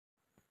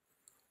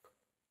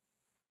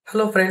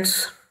Hello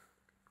friends,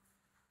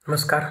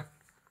 Namaskar.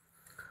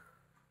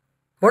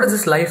 What is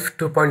this life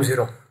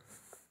 2.0?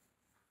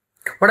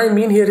 What I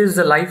mean here is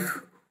the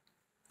life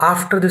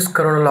after this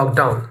corona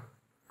lockdown.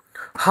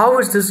 How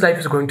is this life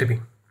is going to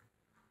be?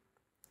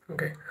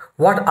 Okay.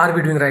 What are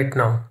we doing right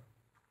now?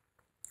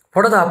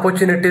 What are the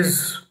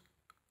opportunities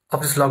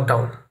of this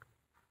lockdown?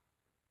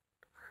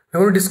 We're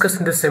going to discuss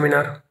in this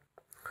seminar.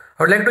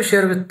 I would like to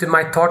share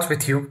my thoughts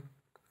with you.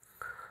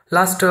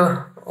 Last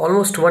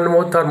almost 1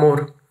 month or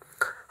more,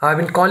 I've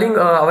been calling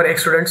our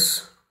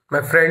ex-students,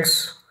 my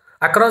friends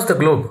across the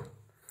globe,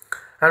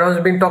 and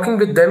I've been talking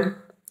with them,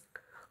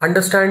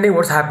 understanding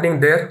what's happening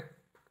there,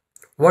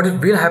 what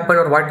will happen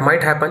or what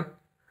might happen,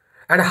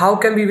 and how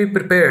can we be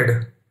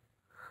prepared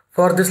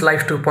for this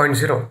life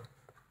 2.0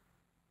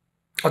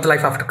 or the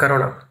life after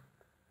Corona.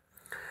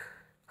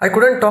 I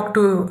couldn't talk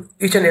to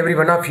each and every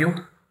one of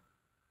you,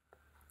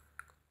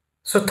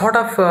 so thought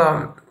of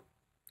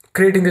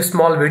creating this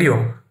small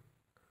video,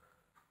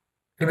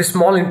 maybe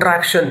small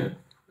interaction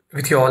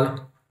with you all.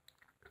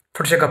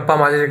 थोडेसे गप्पा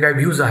माझे जे काही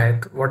views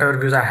आहेत, whatever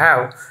views I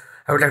have,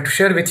 I would like to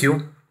share with you.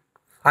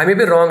 I may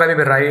be wrong, I may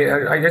be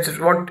right. I just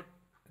want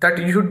that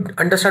you should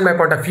understand my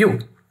point of view,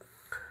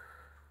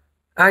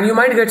 and you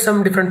might get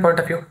some different point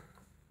of view.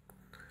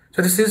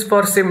 So this is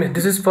for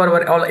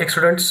our all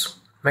ex-students,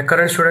 my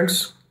current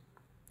students,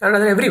 and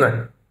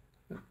everyone,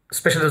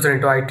 especially those who are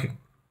into IT.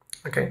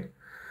 Okay.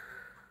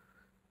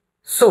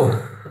 So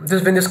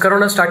when this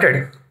Corona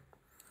started,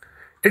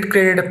 it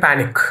created a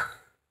panic.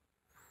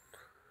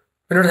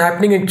 When it was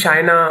happening in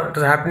China, it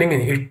was happening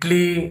in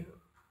Italy,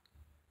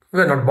 we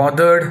were not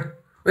bothered.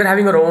 We were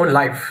having our own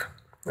life,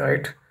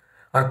 right?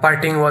 Our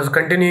partying was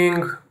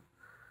continuing,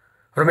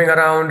 roaming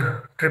around,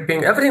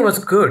 tripping, everything was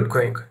good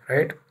going,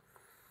 right?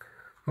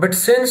 But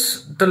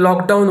since the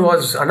lockdown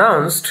was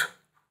announced,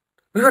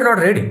 we were not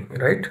ready,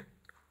 right?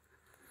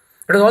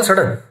 It was all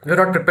sudden. We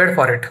were not prepared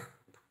for it.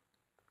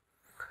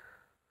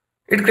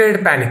 It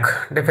created panic,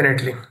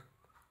 definitely.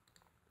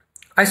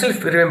 I still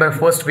remember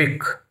first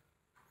week.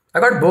 I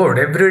got bored.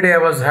 Every day I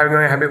was having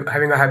a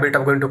habit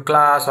of going to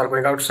class or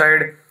going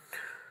outside.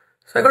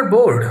 So I got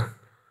bored.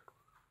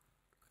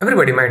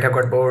 Everybody might have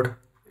got bored.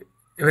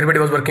 Everybody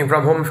was working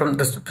from home,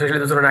 especially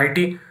those who are in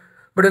IT,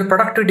 but the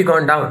productivity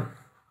gone down.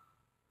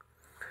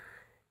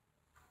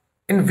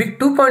 In week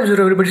 2.0,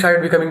 everybody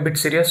started becoming a bit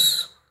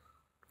serious,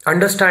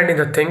 understanding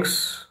the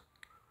things,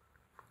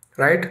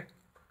 right?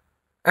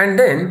 And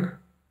then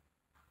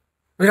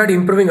we started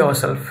improving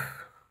ourselves.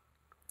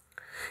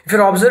 If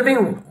you're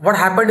observing what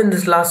happened in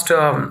this last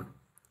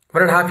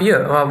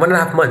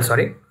 1.5 months,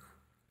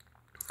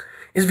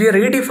 is we are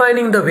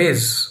redefining the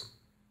ways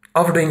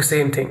of doing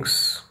same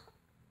things.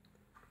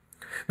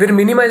 We're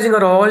minimizing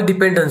our all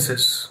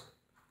dependencies.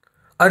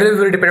 Earlier we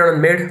were dependent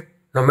on maid.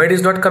 Now maid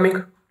is not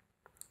coming.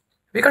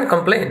 We can't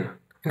complain.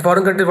 In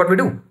foreign countries, what we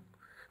do?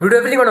 We do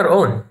everything on our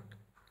own.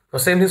 The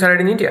same thing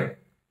started in India,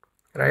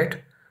 right?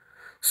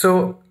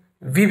 So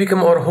we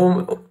become our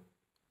home.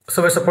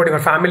 So we're supporting our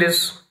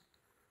families.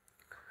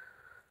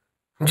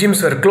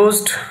 Gyms were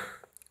closed.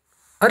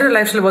 Our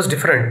lifestyle was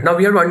different. Now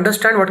we have to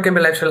understand what can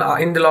be lifestyle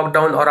in the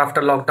lockdown or after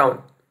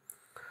lockdown.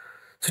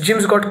 So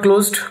gyms got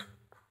closed.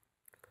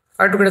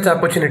 I took it as an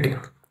opportunity.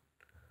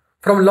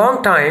 From a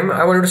long time,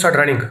 I wanted to start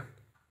running.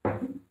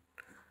 And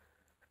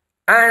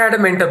I had a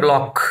mental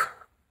block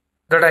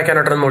that I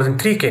cannot run more than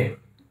 3K.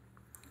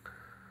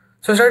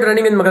 So I started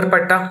running in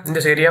Magarpatta, in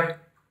this area.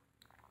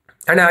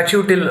 And I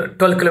achieved till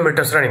 12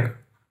 kilometers running.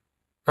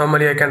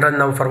 Normally I can run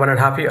now for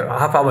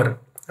half hour.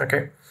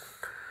 Okay.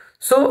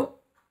 So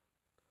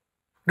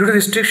due to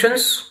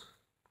restrictions,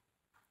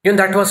 even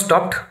that was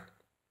stopped.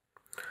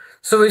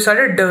 So we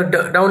started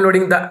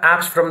downloading the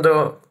apps from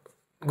the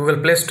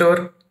Google Play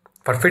Store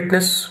for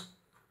fitness.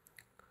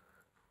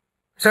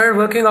 Started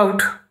working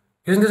out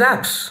using these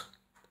apps.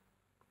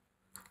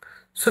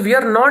 So we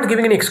are not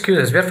giving any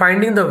excuses. We are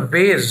finding the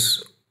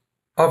ways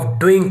of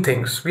doing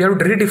things. We have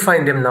to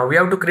redefine them now. We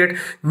have to create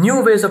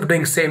new ways of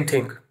doing same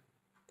thing.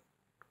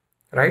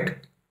 Right?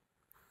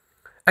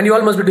 And you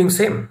all must be doing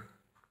same.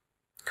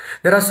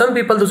 There are some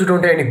people, those who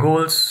don't have any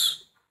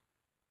goals,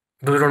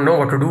 those who don't know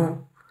what to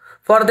do.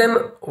 For them,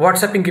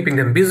 WhatsApping keeping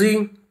them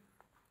busy.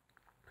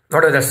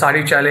 Whatever the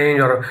sari challenge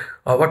or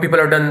what people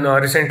have done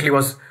recently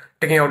was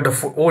taking out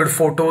the old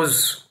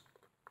photos,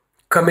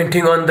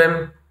 commenting on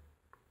them,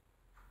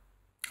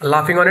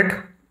 laughing on it.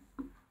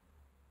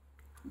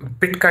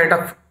 Bit kind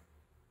of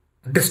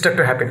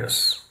destructive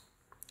happiness.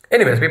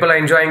 Anyways, people are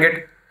enjoying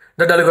it.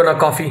 The Dalgona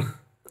coffee,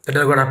 the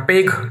Dalgona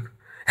pig,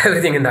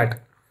 everything in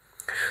that.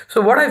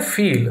 So what I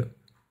feel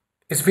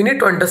is we need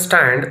to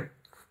understand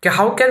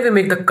how can we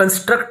make the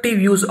constructive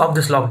use of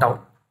this lockdown.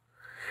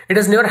 It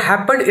has never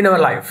happened in our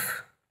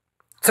life.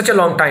 Such a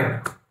long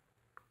time.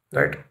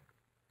 Right?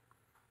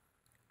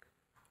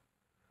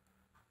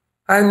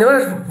 I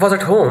never was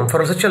at home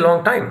for such a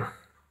long time.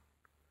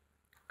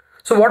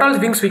 So what all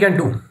things we can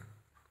do?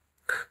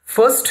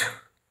 First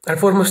and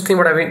foremost thing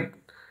what I mean,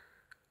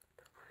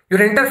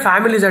 your entire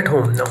family is at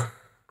home now.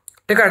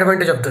 Take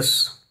advantage of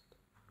this.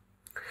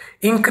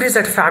 Increase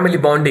that family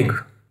bonding.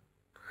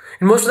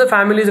 In most of the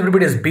families,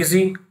 everybody is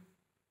busy.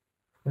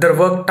 Their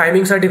work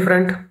timings are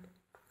different.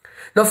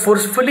 Now,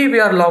 forcefully, we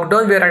are locked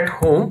down, we are at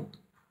home.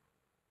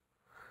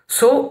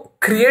 So,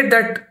 create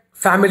that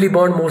family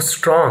bond more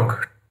strong.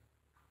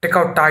 Take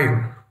out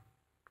time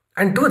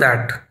and do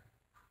that.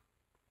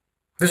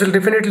 This will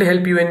definitely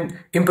help you in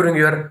improving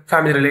your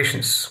family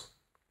relations.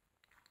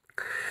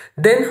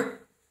 Then,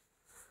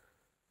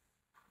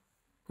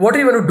 what do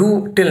you want to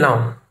do till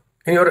now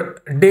in your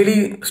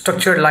daily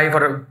structured life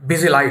or a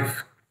busy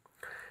life?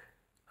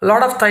 A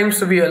lot of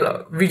times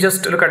we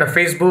just look at a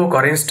Facebook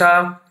or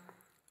Insta,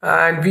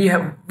 and we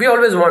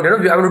always want,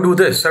 I want to do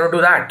this, I want to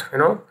do that,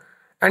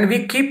 and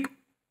we keep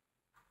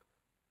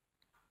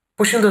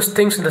pushing those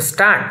things in the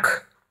stack,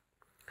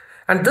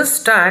 and this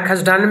stack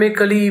has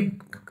dynamically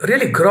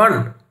really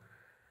grown,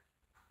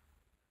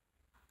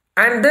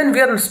 and then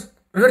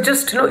we're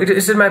just, it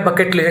is in my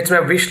bucket list, it's my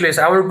wish list,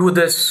 I want to do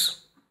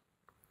this.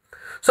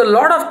 So a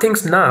lot of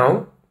things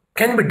now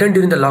can be done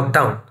during the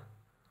lockdown.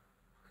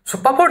 So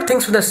pop out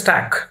things from the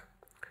stack.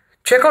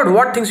 Check out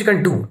what things you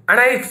can do. And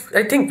I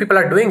think people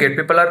are doing it.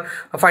 People are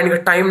finding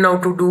a time now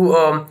to do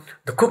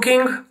the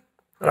cooking,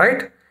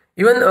 right?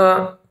 Even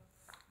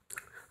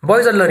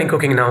boys are learning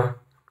cooking now.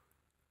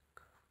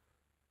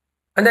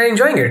 And they're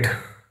enjoying it.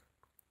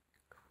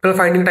 People are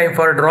finding time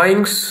for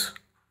drawings,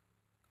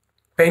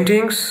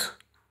 paintings,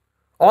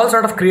 all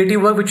sort of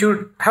creative work which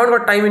you haven't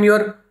got time in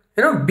your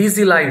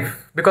busy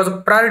life, because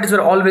priorities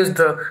were always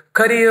the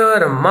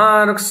career,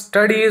 marks,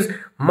 studies,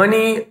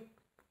 money,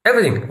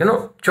 everything,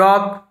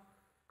 job.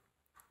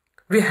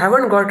 We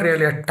haven't got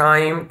really a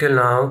time till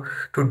now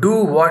to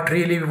do what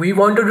really we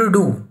wanted to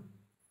do,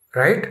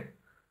 right?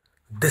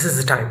 This is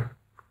the time.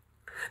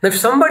 Now, if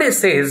somebody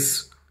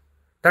says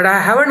that I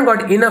haven't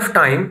got enough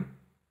time,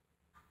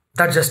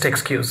 that's just an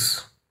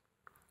excuse.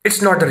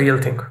 It's not the real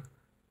thing.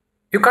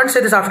 You can't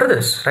say this after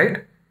this,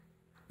 right?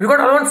 We got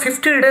around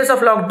 50 days of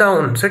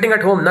lockdown, sitting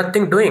at home,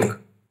 nothing doing.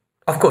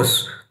 Of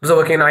course, those are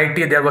working in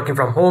IT, they are working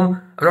from home.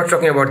 I'm not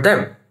talking about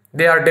them.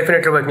 They are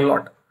definitely working a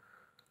lot.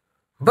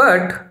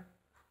 But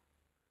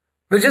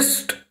we're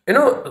just,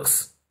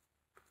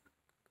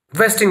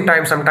 wasting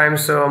time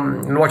sometimes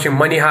watching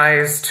Money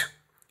Heist,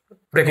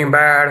 Breaking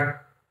Bad.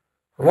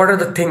 What are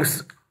the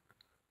things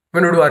we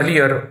would do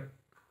earlier?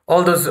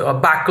 All those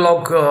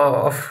backlog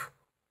of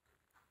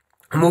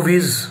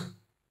movies,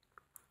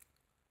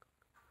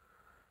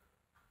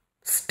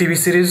 TV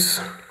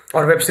series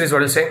or web series,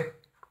 what I say,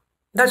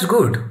 that's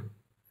good.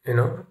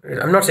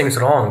 I'm not saying it's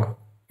wrong.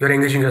 You're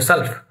engaging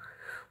yourself.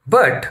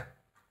 But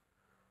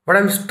what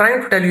I'm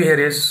trying to tell you here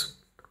is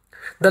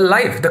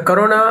the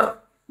corona,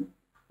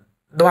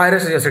 the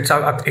virus, yes, it's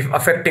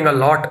affecting a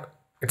lot.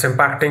 It's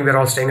impacting. We're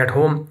all staying at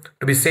home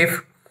to be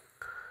safe.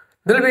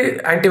 There will be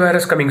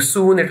antivirus coming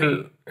soon. There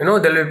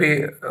will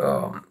be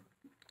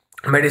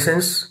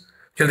medicines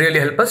which will really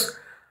help us.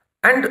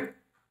 And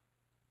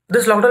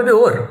this lockdown will be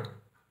over.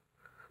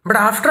 But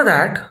after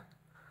that,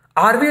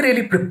 are we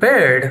really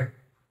prepared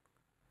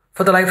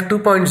for the life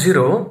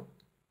 2.0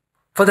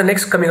 for the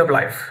next coming up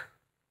life?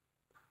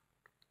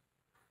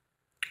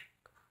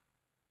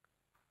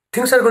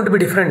 Things are going to be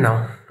different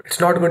now. It's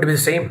not going to be the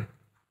same,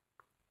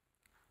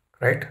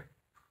 right?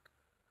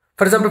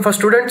 For example, for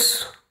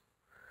students,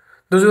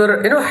 those who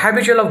are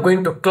habitual of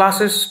going to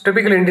classes,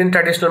 typical Indian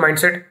traditional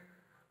mindset,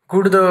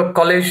 go to the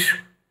college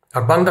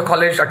or bunk the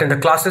college, attend the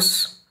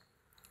classes.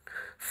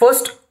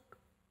 First,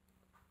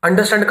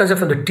 understand the concept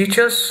from the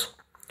teachers,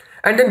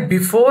 and then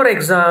before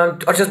exam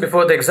or just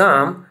before the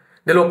exam,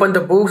 they'll open the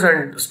books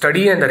and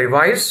study and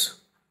revise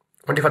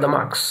only for the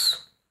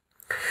marks.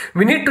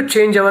 We need to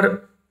change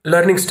our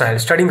learning style,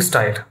 studying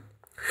style.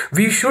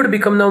 We should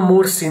become now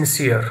more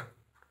sincere,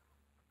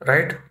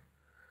 right?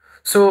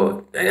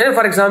 So,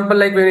 for example,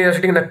 like when you're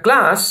sitting in a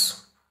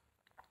class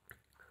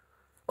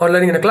or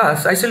learning in a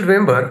class, I still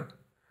remember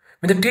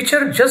when the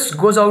teacher just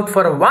goes out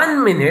for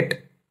 1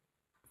 minute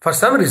for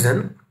some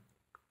reason,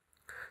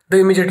 then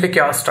immediately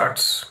chaos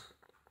starts.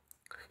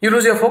 You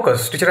lose your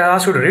focus. Teacher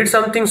asks you to read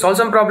something, solve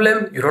some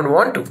problem, you don't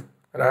want to,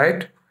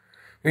 right?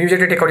 You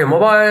immediately take out your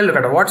mobile, look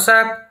at a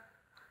WhatsApp.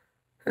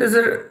 There's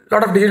a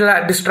lot of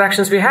digital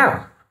distractions we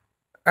have.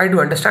 I do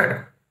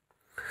understand.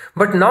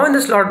 But now in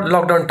this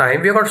lockdown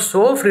time, we have got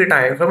so much free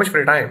time,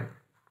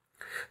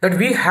 that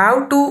we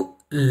have to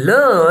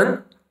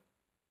learn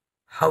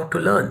how to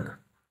learn.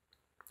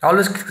 I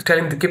always keep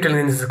telling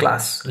in this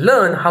class,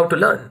 learn how to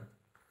learn.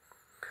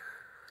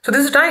 So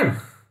this is time.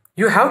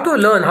 You have to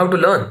learn how to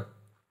learn.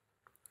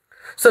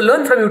 So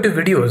learn from YouTube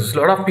videos. A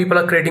lot of people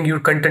are creating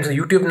content on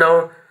YouTube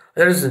now.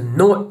 There is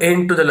no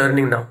end to the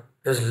learning now.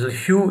 There's a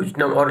huge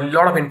number or a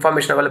lot of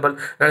information available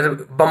that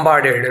is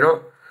bombarded,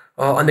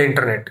 on the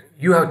internet.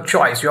 You have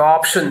choice, you have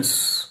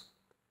options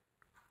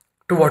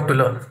to what to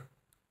learn,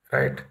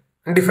 right?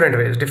 In different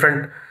ways,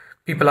 different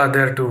people are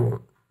there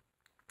to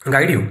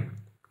guide you.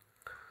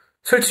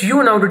 So it's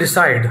you now to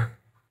decide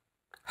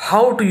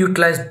how to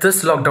utilize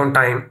this lockdown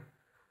time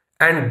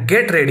and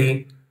get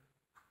ready,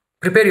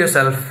 prepare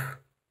yourself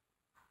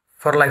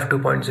for life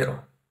 2.0.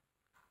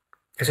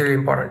 It's really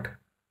important,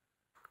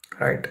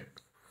 right?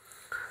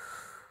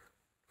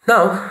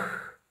 Now,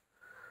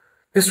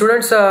 the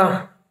students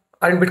are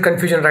in a bit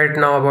confusion right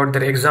now about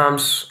their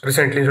exams.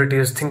 Recently, university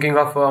is thinking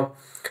of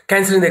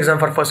cancelling the exam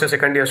for first or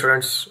second year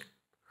students,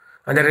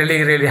 and they're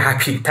really, really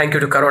happy. Thank you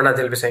to Corona,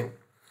 they'll be saying.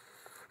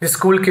 The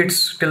school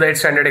kids till the 8th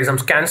standard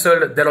exams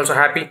cancelled, they're also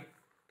happy,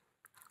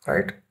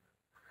 right?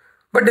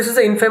 But this is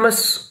the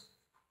infamous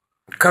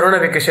Corona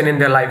vacation in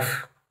their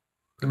life.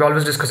 We're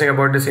always discussing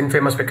about this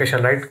infamous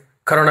vacation, right?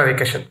 Corona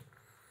vacation.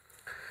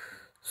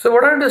 So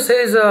what I want to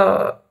say is,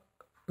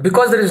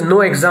 because there is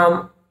no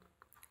exam,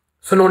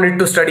 so no need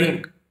to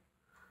study.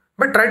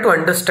 But try to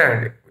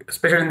understand,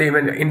 especially in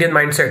the Indian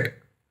mindset.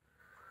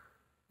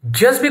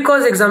 Just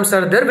because exams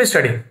are there, we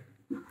study.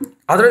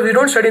 Otherwise, we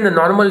don't study in the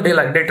normal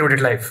day-to-day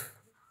life.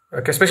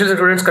 Okay, especially the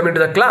students coming to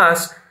the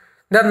class,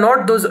 they are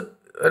not those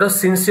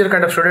sincere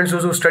kind of students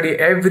who study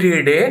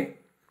every day.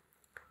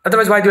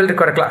 Otherwise, why they will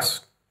require a class?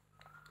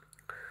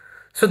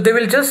 So they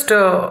will just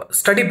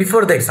study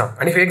before the exam.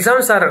 And if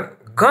exams are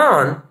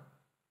gone,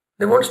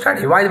 they won't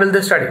study. Why will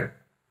they study?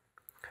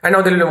 And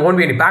now there won't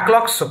be any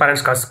backlogs, so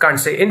parents can't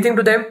say anything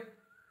to them.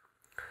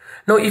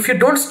 Now, if you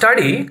don't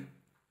study,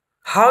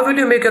 how will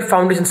you make your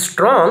foundation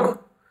strong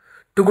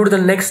to go to the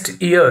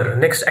next year,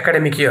 next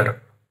academic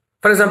year?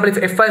 For example, if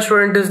F5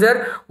 student is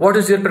there, what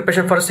is your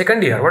preparation for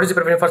second year? What is your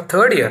preparation for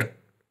third year?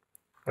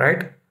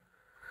 Right?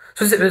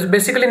 So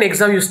basically in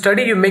exam, you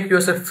study,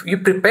 you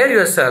prepare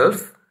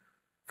yourself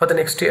for the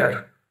next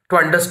year to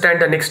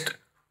understand the next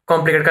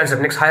complicated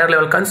concept, next higher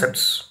level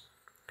concepts.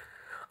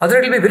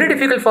 Otherwise, it will be very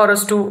difficult for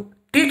us to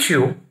teach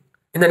you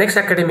in the next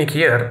academic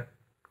year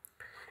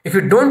if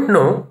you don't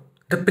know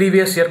the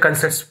previous year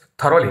concepts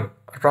thoroughly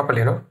or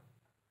properly,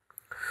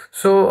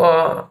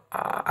 So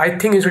I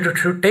think you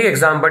should take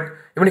exam, but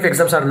even if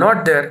exams are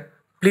not there,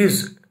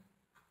 please,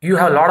 you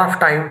have a lot of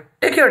time.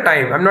 Take your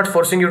time. I'm not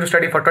forcing you to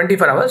study for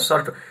 24 hours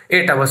or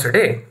 8 hours a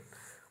day.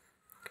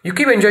 You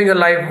keep enjoying your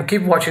life,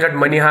 keep watching that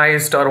Money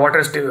Heist or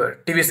whatever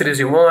TV series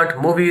you want,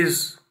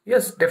 movies.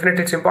 Yes,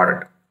 definitely it's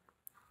important.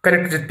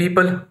 Connect with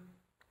people,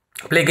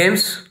 play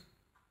games.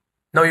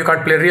 Now you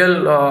can't play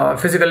real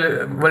physical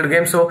world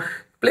games, so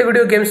play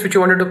video games which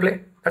you wanted to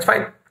play. That's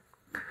fine.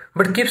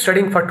 But keep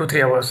studying for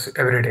 2-3 hours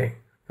every day.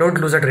 Don't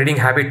lose that reading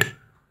habit.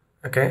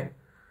 Okay?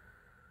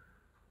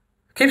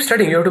 Keep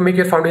studying. You have to make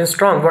your foundation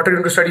strong. What are you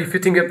going to study? If you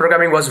think your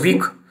programming was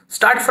weak,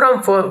 start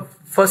from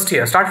first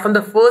year. Start from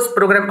the first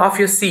program of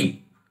your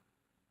C.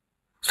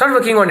 Start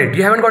working on it.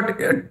 You haven't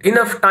got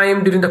enough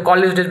time during the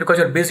college days because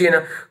you're busy in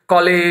a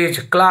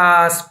college,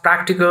 class,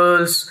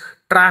 practicals,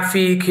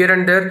 traffic, here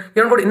and there.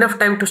 You haven't got enough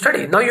time to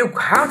study. Now you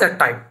have that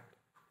time.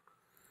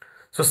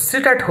 So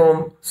sit at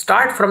home,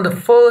 start from the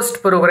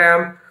first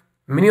program,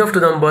 minimum of 2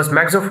 numbers,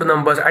 maximum of 2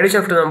 numbers,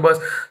 addition of 2 numbers,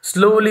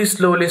 slowly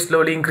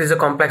increase the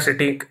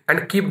complexity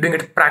and keep doing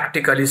it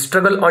practically.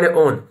 Struggle on your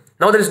own.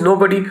 Now there is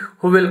nobody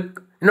who will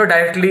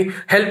directly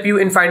help you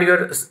in finding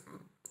your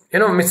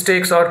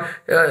mistakes or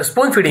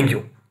spoon feeding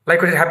you. Like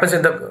what happens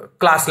in the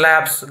class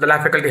labs, the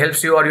lab faculty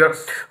helps you, or your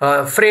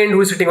friend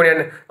who is sitting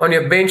on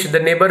your bench, the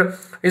neighbor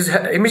is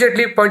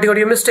immediately pointing out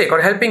your mistake or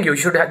helping you.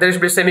 There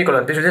should be a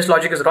semicolon. This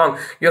logic is wrong.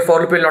 Your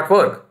for loop will not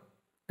work.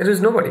 There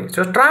is nobody.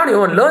 So try on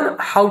your own. Learn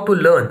how to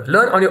learn.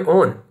 Learn on your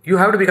own. You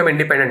have to become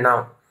independent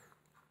now.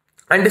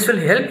 And this will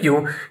help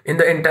you in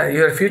the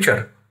entire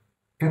future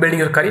in building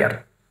your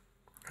career.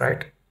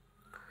 Right?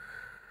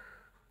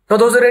 Now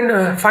those are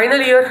in final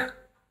year.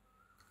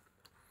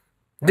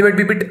 They might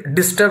be a bit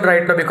disturbed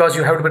right now because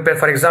you have to prepare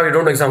for exam. You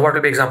don't know exam, what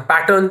will be exam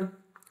pattern.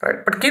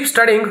 Right? But keep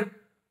studying.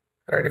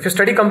 Right? If you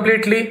study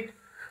completely,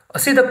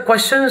 see the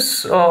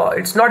questions,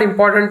 it's not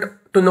important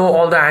to know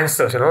all the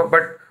answers,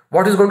 but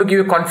what is going to give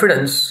you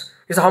confidence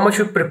is how much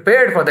you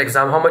prepared for the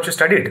exam, how much you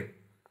studied.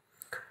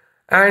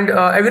 And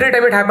every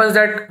time it happens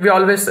that we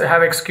always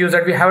have excuse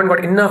that we haven't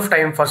got enough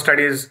time for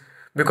studies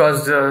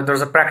because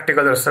there's a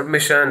practical, there's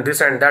submission, this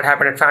and that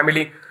happened at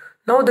family.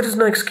 Now there is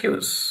no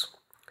excuse.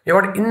 You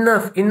got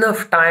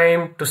enough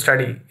time to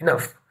study,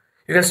 enough.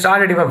 You can start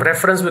reading from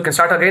reference, we can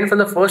start again from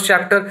the first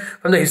chapter,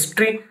 from the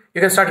history.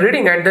 You can start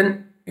reading and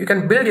then you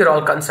can build your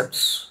all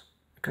concepts.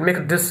 You can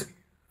make this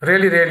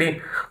really,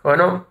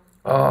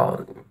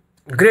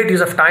 great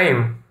use of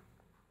time.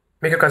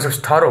 Make your concepts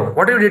thorough.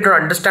 What you did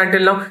not understand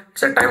till now,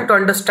 it's a time to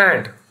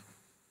understand.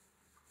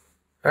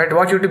 Right?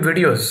 Watch YouTube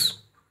videos.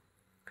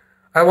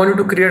 I want you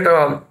to create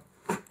a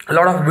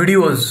lot of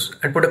videos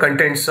and put the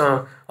contents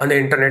on the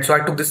internet. So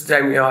I took this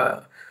time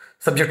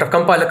subject of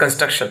compiler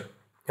construction.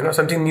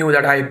 Something new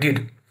that I did,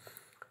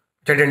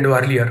 which I didn't do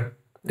earlier.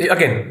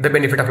 Again, the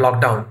benefit of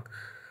lockdown.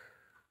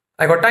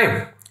 I got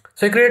time.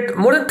 So I create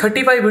more than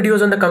 35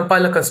 videos on the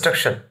compiler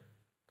construction.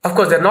 Of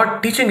course, they're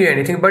not teaching you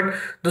anything, but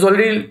those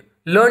already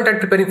learned and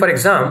preparing for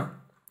exam.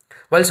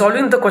 While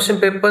solving the question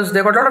papers,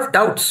 they got a lot of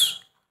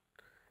doubts.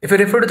 If you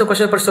refer to the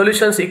question paper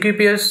solutions,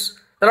 EQPS,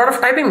 there are a lot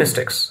of typing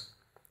mistakes.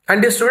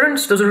 And the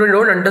students, those who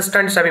don't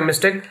understand typing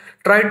mistake,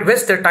 try to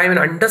waste their time and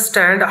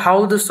understand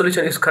how the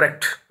solution is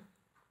correct.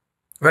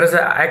 Whereas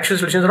the actual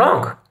solution is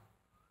wrong.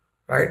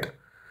 Right?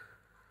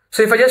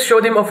 So if I just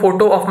show them a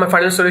photo of my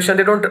final solution,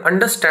 they don't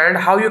understand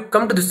how you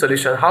come to this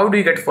solution. How do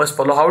you get first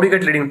follow? How do you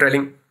get leading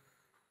trailing?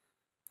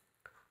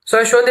 So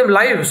I shown them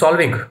live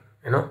solving,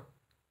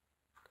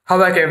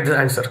 how I came with the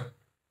answer.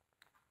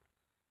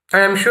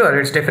 And I'm sure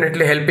it's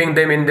definitely helping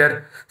them in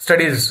their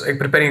studies, like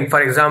preparing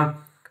for exam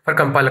for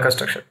compiler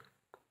construction.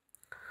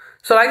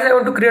 So like I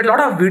want to create a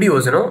lot of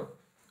videos,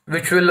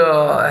 which will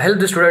help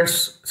the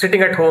students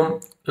sitting at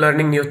home,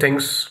 learning new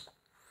things.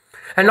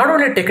 And not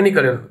only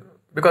technical,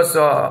 because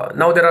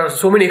now there are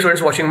so many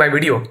students watching my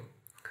video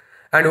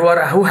and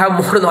who have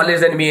more knowledge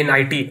than me in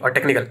IT or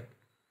technical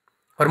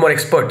or more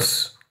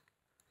experts.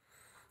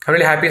 I'm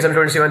really happy some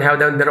students even have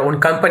their own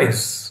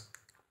companies.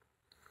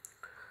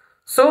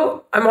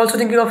 So I'm also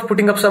thinking of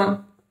putting up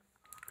some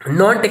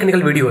non-technical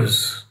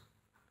videos,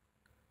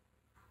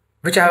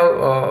 which I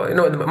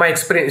have, my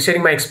experience,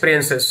 sharing my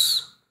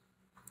experiences,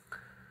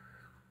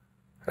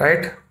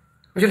 right?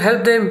 Which will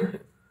help them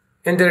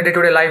in their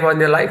day-to-day life or in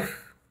their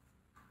life.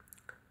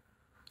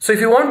 So if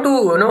you want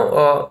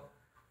to,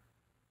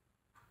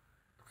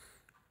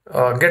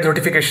 get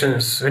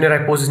notifications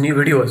whenever I post new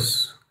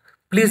videos,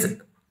 please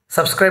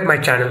subscribe my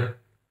channel.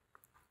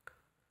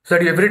 So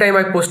that every time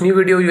I post new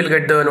video, you will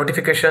get the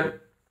notification.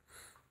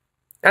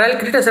 And I'll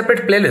create a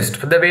separate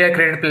playlist. The way I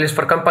created playlist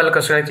for compiler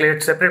construction, I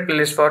create separate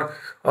playlist for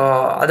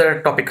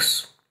other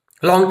topics.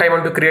 Long time I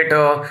want to create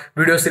a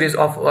video series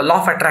of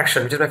law of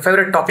attraction, which is my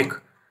favorite topic.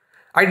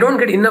 I don't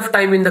get enough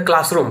time in the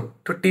classroom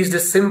to teach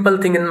this simple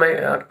thing in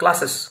my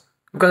classes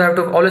because I have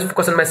to always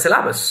focus on my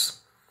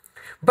syllabus.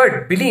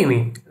 But believe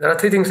me, there are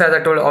three things as I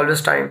told all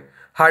this time: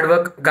 hard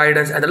work,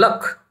 guidance, and the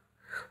luck.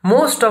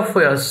 Most of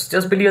us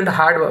just believe in the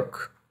hard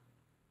work.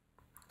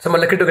 Some are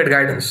lucky to get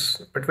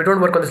guidance, but we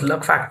don't work on this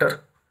luck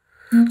factor.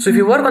 So if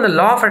you work on the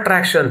law of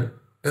attraction,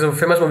 there's a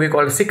famous movie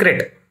called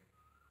Secret.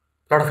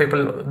 A lot of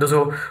people, those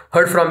who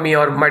heard from me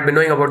or might be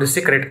knowing about the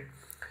Secret.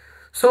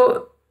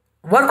 So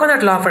work on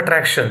that law of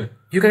attraction.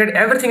 You can get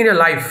everything in your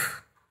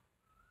life.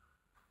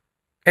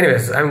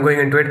 Anyways, I'm going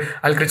into it.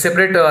 I'll create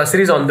separate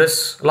series on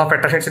this law of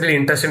attraction. It's a really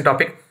interesting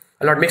topic.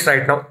 I'll not mix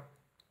right now.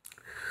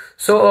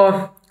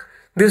 So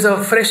these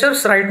are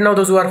freshers right now,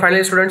 those who are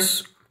final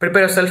students.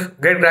 Prepare yourself,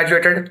 get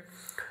graduated.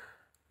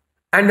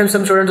 And then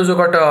some students who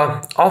got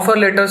offer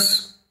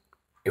letters.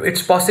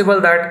 It's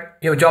possible that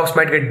your jobs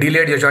might get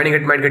delayed, your joining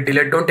it might get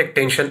delayed. Don't take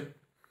tension.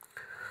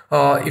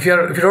 If you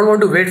don't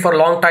want to wait for a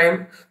long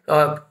time,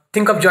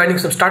 think of joining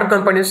some startup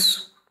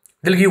companies.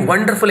 They'll give you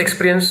wonderful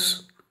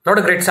experience. Not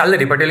a great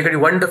salary, but they'll give you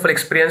wonderful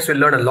experience. You'll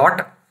learn a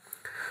lot.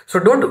 So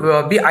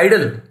don't be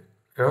idle,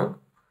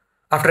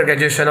 after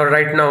graduation or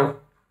right now.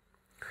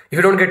 If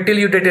you don't get till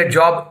you get a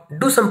job,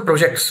 do some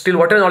projects. Till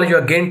whatever knowledge you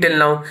have gained till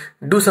now,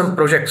 do some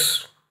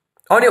projects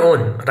on your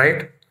own,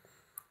 right?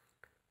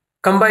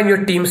 Combine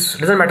your teams.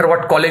 Doesn't matter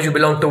what college you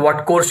belong to,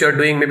 what course you're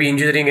doing, maybe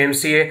engineering,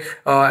 MCA,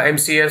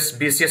 MCS,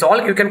 BCS,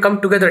 all you can come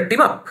together,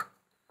 team up.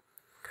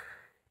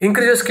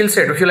 Increase your skill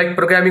set. If you like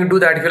programming, do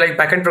that. If you like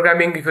backend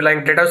programming, if you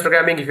like database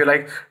programming, if you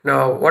like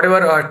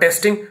whatever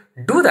testing,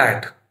 do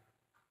that.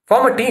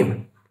 Form a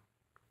team.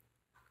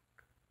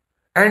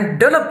 And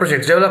develop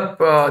projects. There are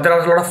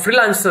a lot of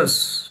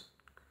freelancers.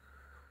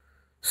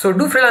 So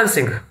do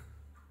freelancing.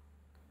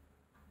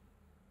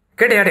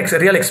 Get a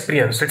real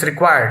experience. It's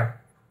required.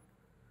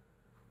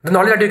 The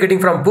knowledge that you're getting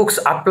from books,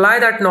 apply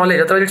that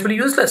knowledge. Otherwise, it's really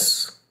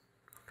useless.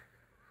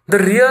 The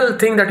real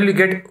thing that you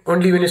get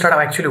only when you start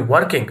actually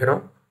working,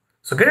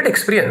 So get an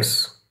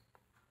experience.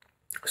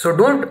 So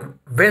don't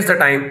waste the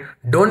time.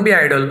 Don't be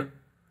idle.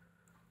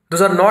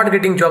 Those are not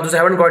getting jobs. Those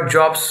haven't got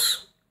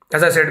jobs.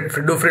 As I said,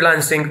 do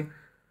freelancing.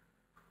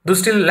 Those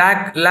still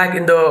lack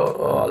in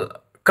the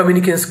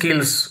communication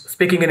skills,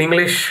 speaking in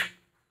English.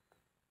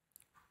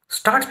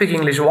 Start speaking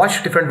English.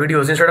 Watch different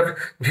videos instead of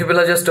people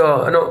are just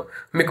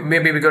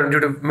maybe because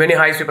due to many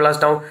highs people are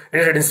now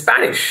interested in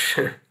Spanish.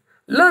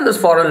 Learn this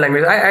foreign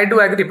language. I do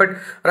agree, but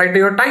right now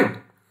your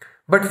time.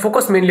 But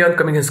focus mainly on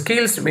communication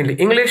skills, mainly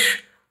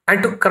English,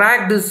 and to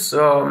crack this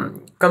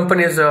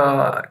company's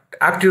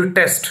aptitude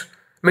test.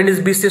 Mainly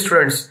BCA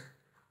students,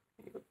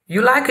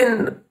 you lack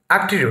in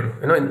aptitude.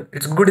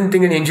 It's good in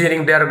thing in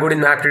engineering. They are good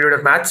in aptitude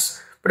of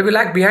maths, but we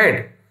lag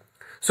behind.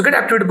 So get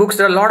aptitude books.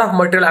 There are a lot of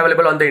material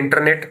available on the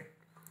internet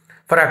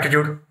for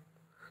aptitude.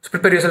 So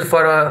prepare yourself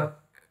for a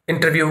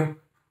interview.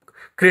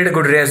 Create a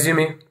good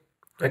resume.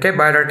 Okay,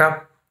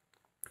 biodata.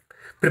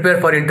 Prepare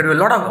for interview.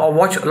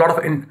 Watch a lot of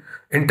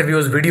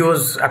interviews,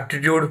 videos,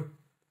 aptitude.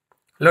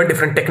 Learn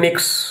different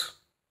techniques.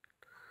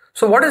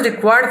 So what is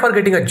required for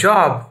getting a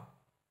job?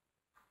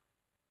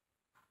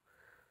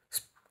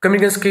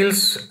 Communication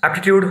skills,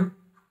 aptitude,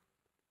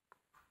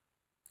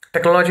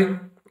 technology,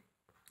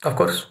 of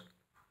course.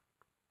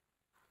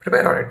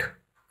 Prepare on it.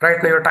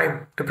 Right now your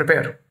time to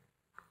prepare.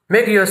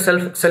 Make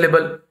yourself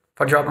sellable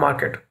for job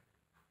market.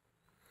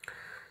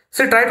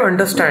 So try to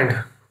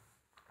understand.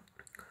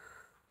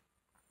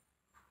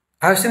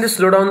 I have seen this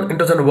slowdown in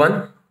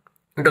 2001,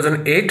 in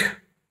 2008.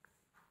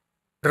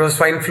 There was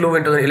swine flu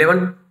in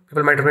 2011.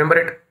 People might remember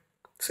it.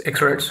 It's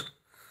ex-students.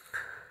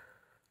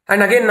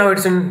 And again now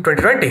it's in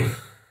 2020.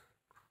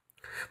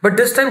 But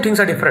this time things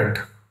are different.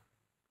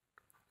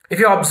 If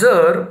you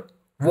observe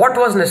what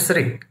was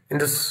necessary in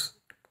this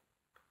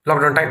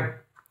lockdown time,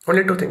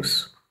 only two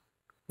things: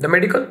 the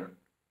medical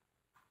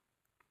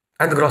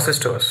and the grocery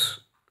stores,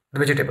 the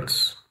vegetables.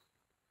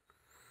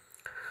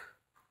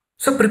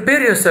 So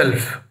prepare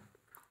yourself,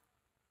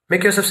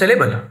 make yourself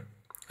sellable,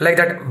 like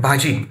that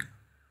bhaji,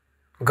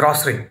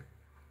 grocery.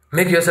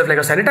 Make yourself like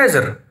a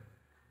sanitizer.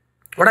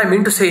 What I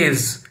mean to say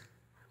is,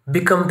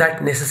 become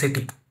that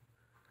necessity.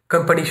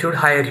 Company should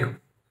hire you.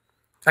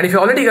 And if you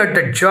already got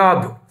the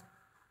job,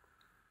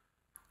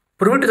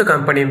 prove it to the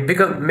company.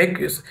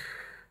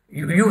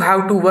 You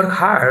have to work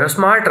hard,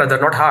 smart rather,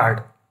 not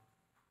hard.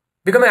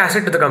 Become an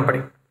asset to the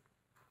company.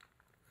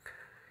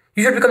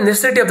 You should become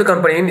necessity of the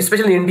company.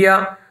 Especially in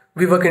India,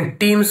 we work in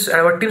teams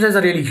and our team sizes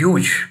are really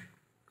huge.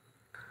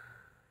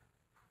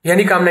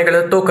 Yani kaam nahi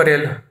kare to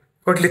karel.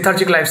 But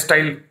lethargic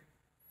lifestyle.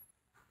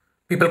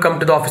 People come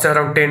to the office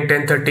around 10,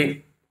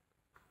 10:30.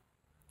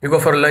 We go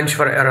for lunch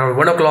for around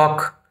 1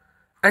 o'clock.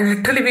 And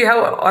literally we have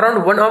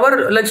around 1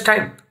 hour lunch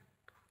time.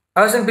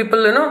 I was seeing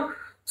people,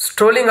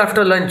 strolling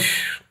after lunch,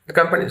 the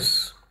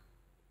companies.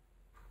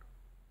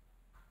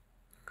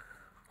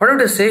 What I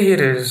want to say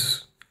here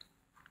is,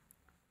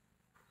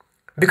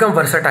 become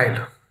versatile.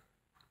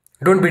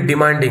 Don't be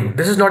demanding.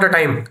 This is not a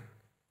time.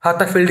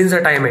 आता फिल्डिंगचा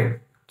time आहे.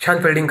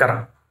 छान fielding करा.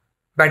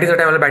 बॅटिंगचा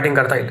time मला batting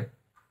करता येईल.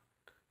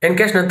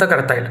 Encash नंतर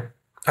करता येईल.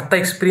 आत्ता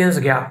एक्सपिरियन्स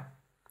घ्या.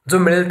 जो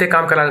मिळेल ते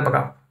काम करायला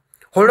बघा.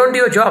 Hold on to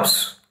your jobs.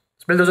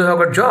 Especially those who have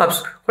got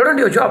jobs, hold on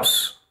to your jobs.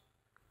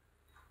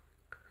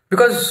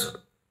 Because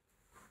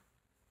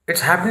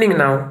it's happening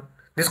now.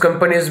 These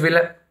companies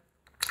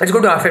it's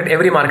going to affect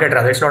every market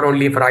rather. It's not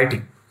only for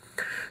IT.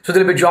 So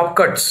there will be job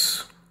cuts.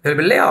 There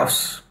will be layoffs.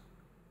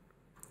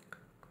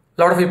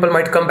 A lot of people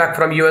might come back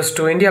from US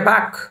to India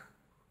back.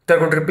 They're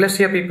going to replace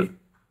here people.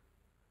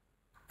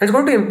 And it's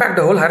going to impact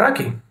the whole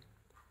hierarchy.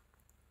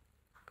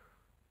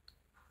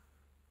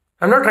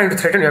 I'm not trying to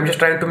threaten you. I'm just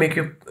trying to make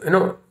you,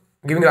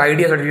 giving you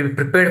ideas that you'll be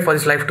prepared for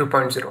this life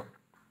 2.0.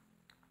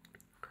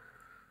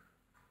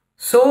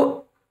 So,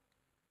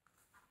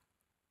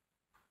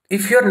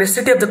 if you're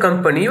necessity of the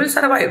company, you will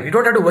survive. You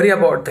don't have to worry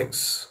about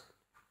things.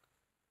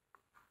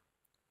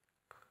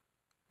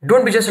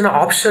 Don't be just an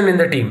option in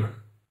the team.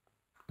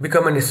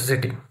 Become a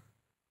necessity.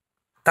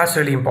 That's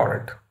really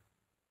important.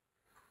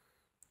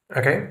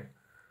 Okay.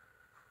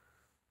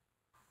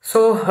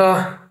 So,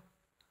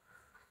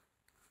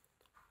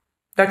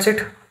 that's it.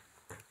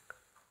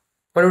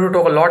 I wanted to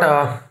talk a lot,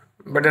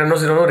 but there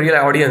is no real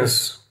audience.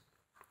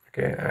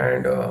 Okay,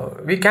 and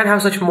we can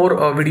have such more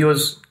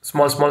videos,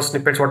 small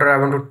snippets, whatever I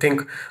want to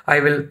think. I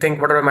will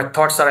think whatever my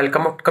thoughts are. I'll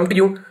come to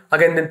you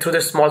again then through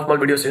this small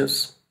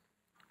videos.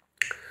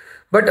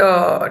 But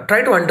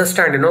try to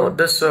understand,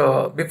 this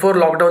before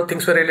lockdown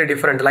things were really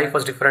different. Life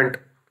was different.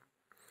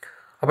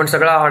 आपण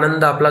सगळा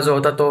आनंद आपला जो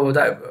होता तो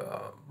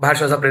बाहेर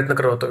शोधायचा प्रयत्न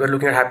करत होतो. We are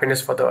looking at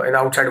happiness for the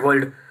outside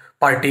world,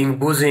 partying,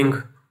 boozing.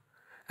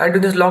 And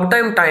in this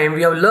lockdown time,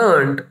 we have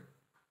learned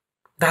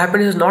the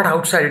happiness is not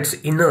outside, it's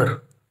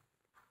inner.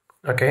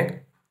 Okay?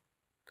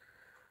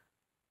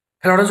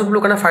 A lot of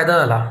लोकांना फायदा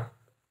झाला.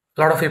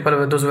 A lot of people,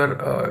 those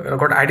who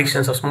got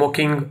addictions of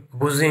smoking,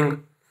 boozing.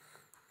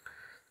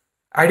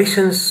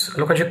 Addictions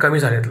लोकांचे कमी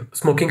झालेत.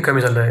 Smoking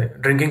कमी झालंय,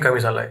 drinking कमी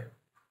झालंय.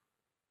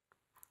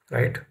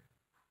 Right?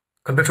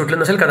 कधी सुटलं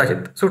नसेल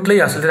कदाचित. सुटलंही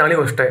असेल तर चांगली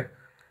गोष्ट आहे.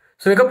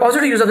 So make a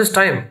positive use of this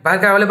time.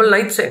 बाहेर काय अवेलेबल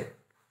नाहीच आहे.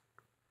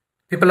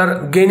 People are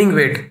gaining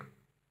weight.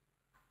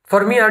 For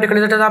me, I have taken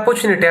it as an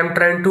opportunity. I'm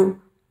trying to,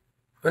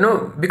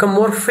 become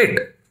more fit.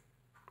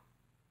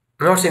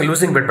 I'm not saying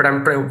losing weight, but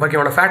I'm working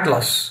on a fat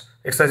loss,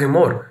 exercising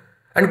more.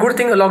 And good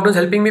thing, lockdown is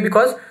helping me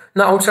because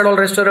now outside all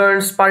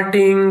restaurants,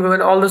 partying,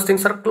 and all those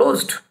things are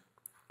closed.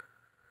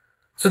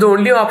 So the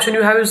only option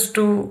you have is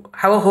to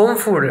have a home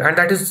food, and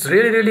that is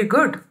really, really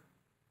good.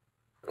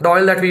 The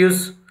oil that we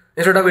use,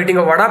 instead of eating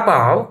a vada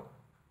pav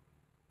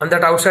on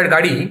that outside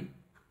gadi,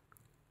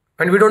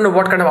 and we don't know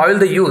what kind of oil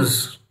they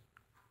use.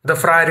 The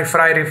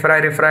refry,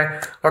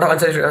 a lot of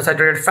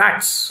unsaturated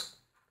fats.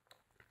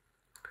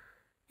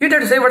 Eat at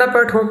the same vada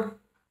pav at home.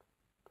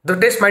 The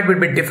taste might be a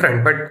bit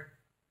different, but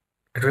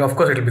it will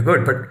be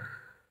good, but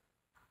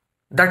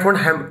that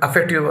won't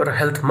affect your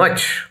health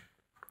much.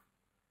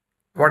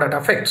 What it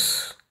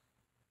affects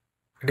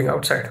eating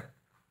outside,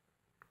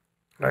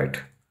 right?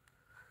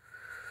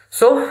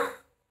 So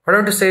what I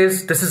want to say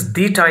is, this is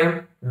the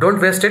time.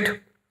 Don't waste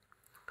it.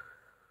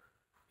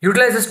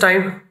 Utilize this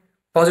time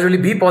positively.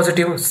 Be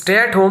positive. Stay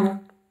at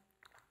home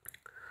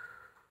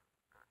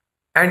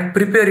and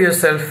prepare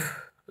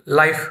yourself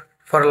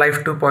for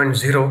life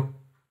 2.0.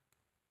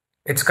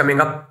 It's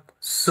coming up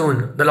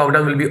soon. The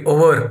lockdown will be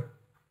over.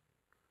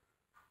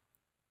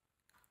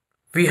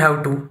 We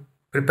have to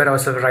prepare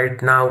ourselves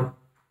right now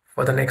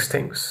for the next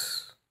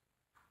things.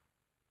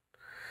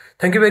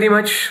 Thank you very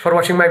much for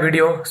watching my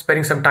video,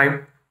 sparing some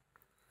time.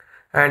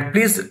 And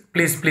please,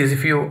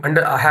 if you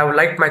have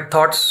liked my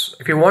thoughts,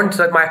 if you want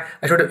that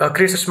I should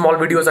create some small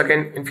videos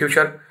again in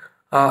future,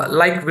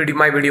 like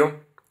my video,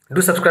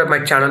 do subscribe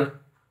my channel.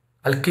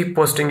 I'll keep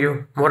posting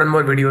you more and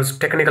more videos,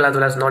 technical as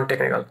well as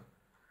non-technical.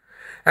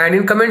 And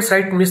in comments,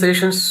 write me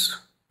suggestions.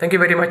 Thank you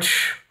very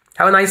much.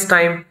 Have a nice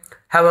time.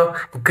 Have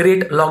a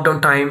great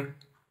lockdown time.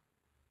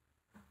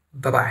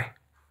 Bye-bye.